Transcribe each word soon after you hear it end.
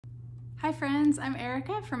Hi friends, I'm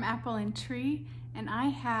Erica from Apple and Tree, and I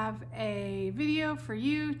have a video for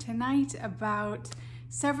you tonight about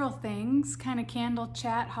several things, kind of candle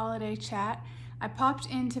chat, holiday chat. I popped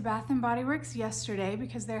into Bath & Body Works yesterday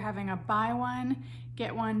because they're having a buy one,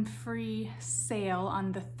 get one free sale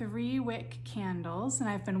on the 3 wick candles, and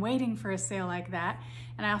I've been waiting for a sale like that.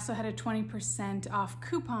 And I also had a 20% off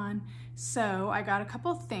coupon, so I got a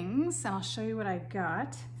couple things, and I'll show you what I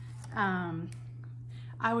got.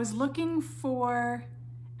 I was looking for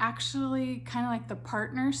actually kind of like the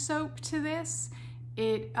partner soap to this.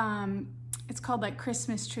 It's called like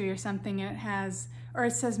Christmas Tree or something, and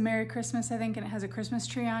it says Merry Christmas, I think, and it has a Christmas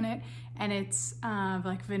tree on it, and it's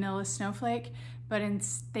like vanilla snowflake, but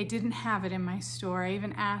they didn't have it in my store. I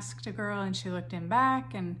even asked a girl and she looked in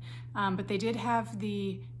back, and but they did have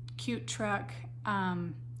the cute truck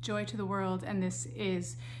Joy to the World, and this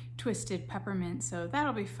is Twisted Peppermint, so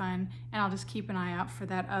that'll be fun. And I'll just keep an eye out for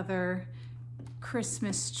that other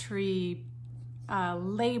Christmas tree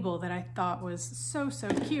label that I thought was so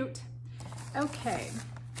cute. Okay,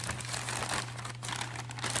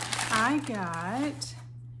 I got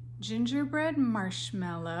gingerbread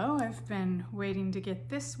marshmallow. I've been waiting to get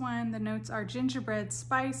this one. The notes are gingerbread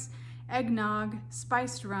spice, eggnog,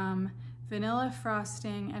 spiced rum, vanilla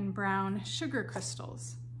frosting, and brown sugar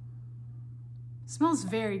crystals. Smells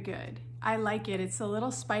very good. I like it. It's a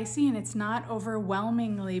little spicy and it's not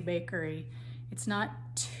overwhelmingly bakery. It's not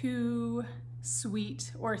too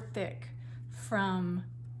sweet or thick from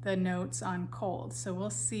the notes on cold. So we'll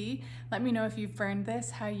see. Let me know if you've burned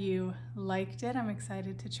this, how you liked it. I'm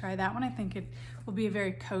excited to try that one. I think it will be a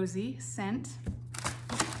very cozy scent.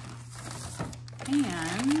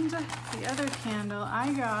 And the other candle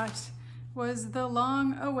I got was the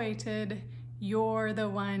long-awaited You're the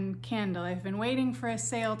One candle. I've been waiting for a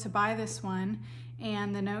sale to buy this one,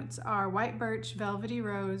 and the notes are white birch, velvety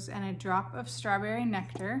rose, and a drop of strawberry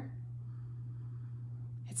nectar.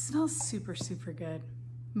 It smells super good.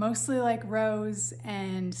 Mostly like rose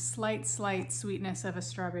and slight sweetness of a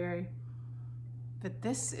strawberry. But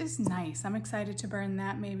this is nice. I'm excited to burn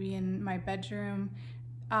that maybe in my bedroom.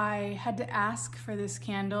 I had to ask for this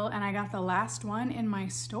candle and I got the last one in my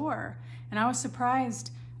store, and I was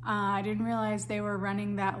surprised. I didn't realize they were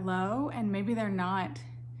running that low, and maybe they're not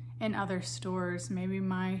in other stores. Maybe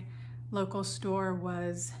my local store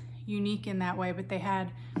was unique in that way, but they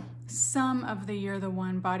had some of the You're the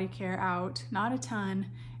One body care out, not a ton,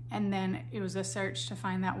 and then it was a search to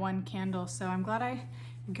find that one candle. So I'm glad I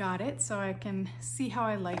got it so I can see how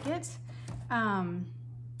I like it.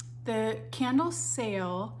 The candle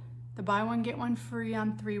sale, the buy one get one free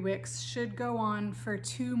on 3 wicks, should go on for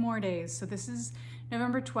 2 more days. So this is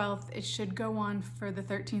November 12th. It should go on for the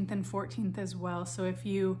 13th and 14th as well. So if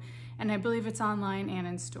you, and I believe it's online and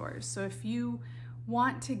in stores. So if you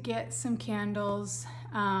want to get some candles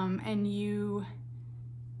and you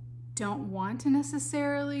don't want to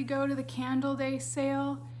necessarily go to the Candle Day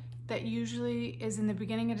sale that usually is in the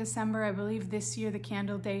beginning of December, I believe this year the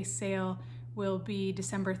Candle Day sale will be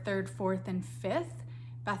December 3rd, 4th, and 5th.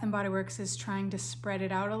 Bath & Body Works is trying to spread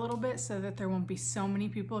it out a little bit so that there won't be so many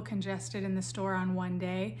people congested in the store on one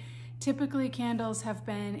day. Typically candles have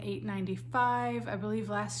been $8.95. I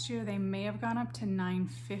believe last year they may have gone up to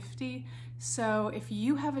 $9.50. So if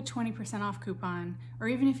you have a 20% off coupon, or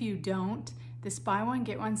even if you don't, this buy one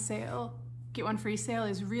get one sale, get one free sale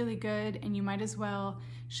is really good, and you might as well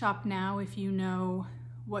shop now if you know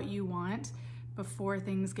what you want before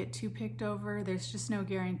things get too picked over. There's just no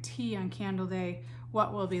guarantee on Candle Day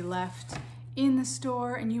what will be left in the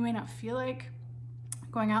store, and you may not feel like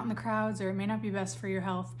going out in the crowds, or it may not be best for your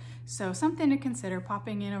health. So something to consider,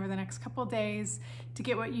 popping in over the next couple days to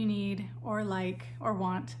get what you need or like or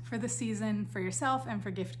want for the season, for yourself and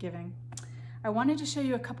for gift giving. I wanted to show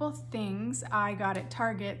you a couple of things I got at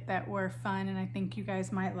Target that were fun and I think you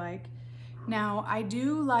guys might like. Now, I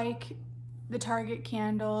do like the Target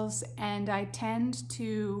candles, and I tend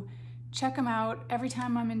to check them out every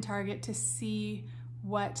time I'm in Target to see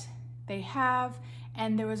what they have.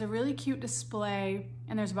 And there was a really cute display,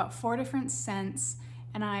 and there's about 4 different scents,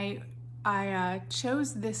 and I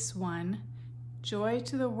chose this one. Joy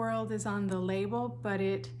to the World is on the label, but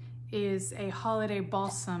it is a holiday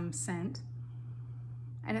balsam scent,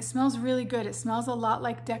 and it smells really good. It smells a lot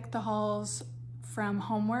like Deck the Halls from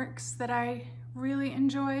Homeworks that I really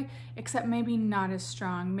enjoy, except maybe not as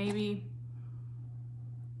strong, maybe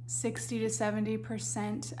 60 to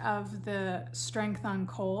 70% of the strength on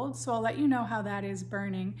cold. So I'll let you know how that is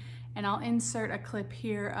burning, and I'll insert a clip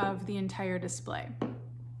here of the entire display.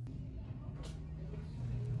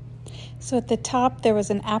 So at the top there was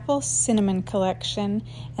an apple cinnamon collection,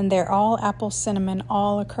 and they're all apple cinnamon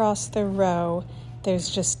all across the row. There's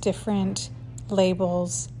just different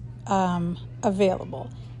labels available.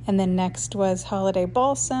 And then next was holiday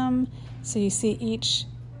balsam. So you see each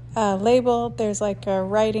label, there's like a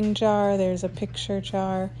writing jar, there's a picture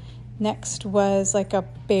jar. Next was like a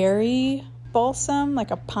berry balsam,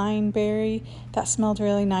 like a pine berry. That smelled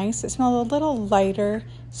really nice. It smelled a little lighter,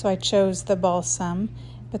 so I chose the balsam.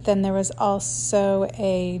 But then there was also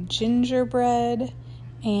a gingerbread,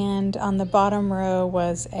 and on the bottom row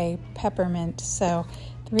was a peppermint. So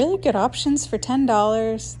really good options for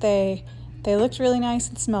 $10. They looked really nice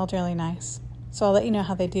and smelled really nice. So I'll let you know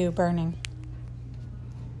how they do burning.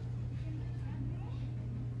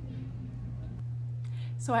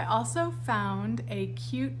 So I also found a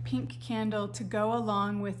cute pink candle to go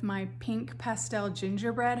along with my pink pastel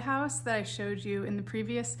gingerbread house that I showed you in the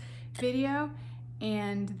previous video.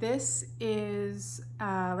 And this is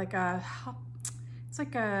it's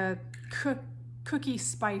like a cookie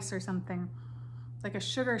spice or something, like a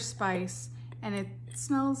sugar spice, and it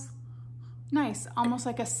smells nice, almost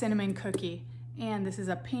like a cinnamon cookie. And this is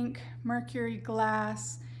a pink mercury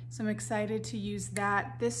glass, so I'm excited to use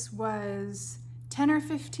that. This was $10 or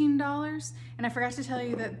 $15, and I forgot to tell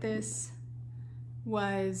you that this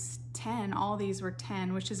was 10. All these were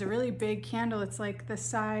 10, which is a really big candle. It's like the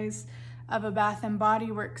size of a Bath & Body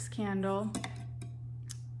Works candle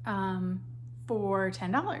for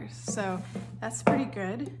 $10. So that's pretty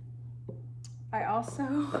good. I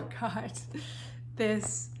also got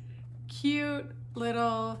this cute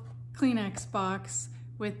little Kleenex box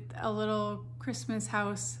with a little Christmas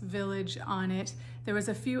house village on it. There was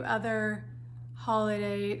a few other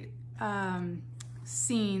holiday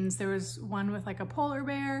scenes. There was one with like a polar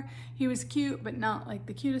bear. He was cute, but not like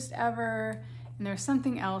the cutest ever. And there was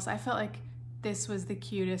something else. I felt like this was the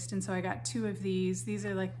cutest, and so I got 2 of these. These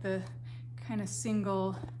are like the kind of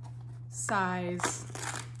single size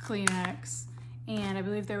Kleenex, and I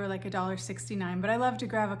believe they were like $1.69, but I love to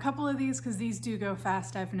grab a couple of these because these do go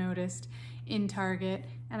fast, I've noticed, in Target,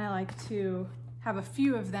 and I like to have a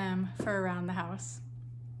few of them for around the house.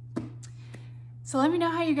 So let me know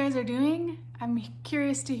how you guys are doing. I'm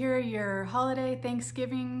curious to hear your holiday,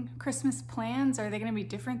 Thanksgiving, Christmas plans. Are they gonna be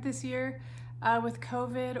different this year with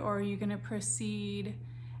COVID, or are you gonna proceed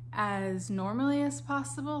as normally as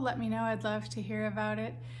possible? Let me know, I'd love to hear about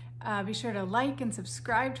it. Be sure to like and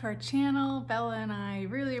subscribe to our channel. Bella and I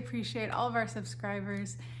really appreciate all of our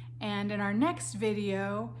subscribers. And in our next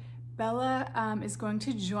video, Bella is going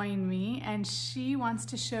to join me, and she wants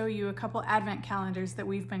to show you a couple advent calendars that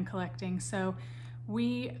we've been collecting. So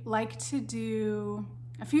we like to do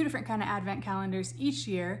a few different kind of advent calendars each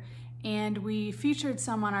year, and we featured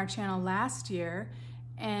some on our channel last year,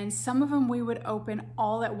 and some of them we would open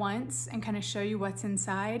all at once and kind of show you what's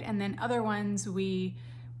inside, and then other ones we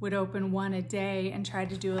would open one a day and try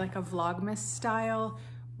to do like a Vlogmas style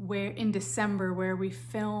where in December, where we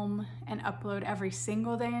film and upload every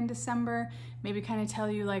single day in December, maybe kind of tell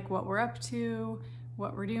you like what we're up to,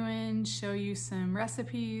 what we're doing, show you some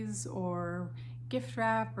recipes or gift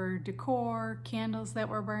wrap or decor, candles that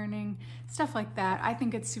we're burning, stuff like that. I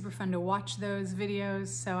think it's super fun to watch those videos,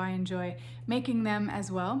 so I enjoy making them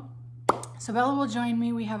as well. So Bella will join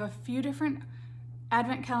me. We have a few different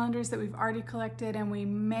advent calendars that we've already collected, and we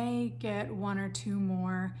may get 1 or 2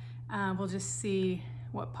 more. We'll just see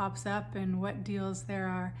what pops up and what deals there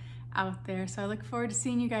are out there. So I look forward to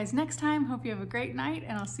seeing you guys next time. Hope you have a great night,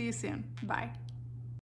 and I'll see you soon. Bye.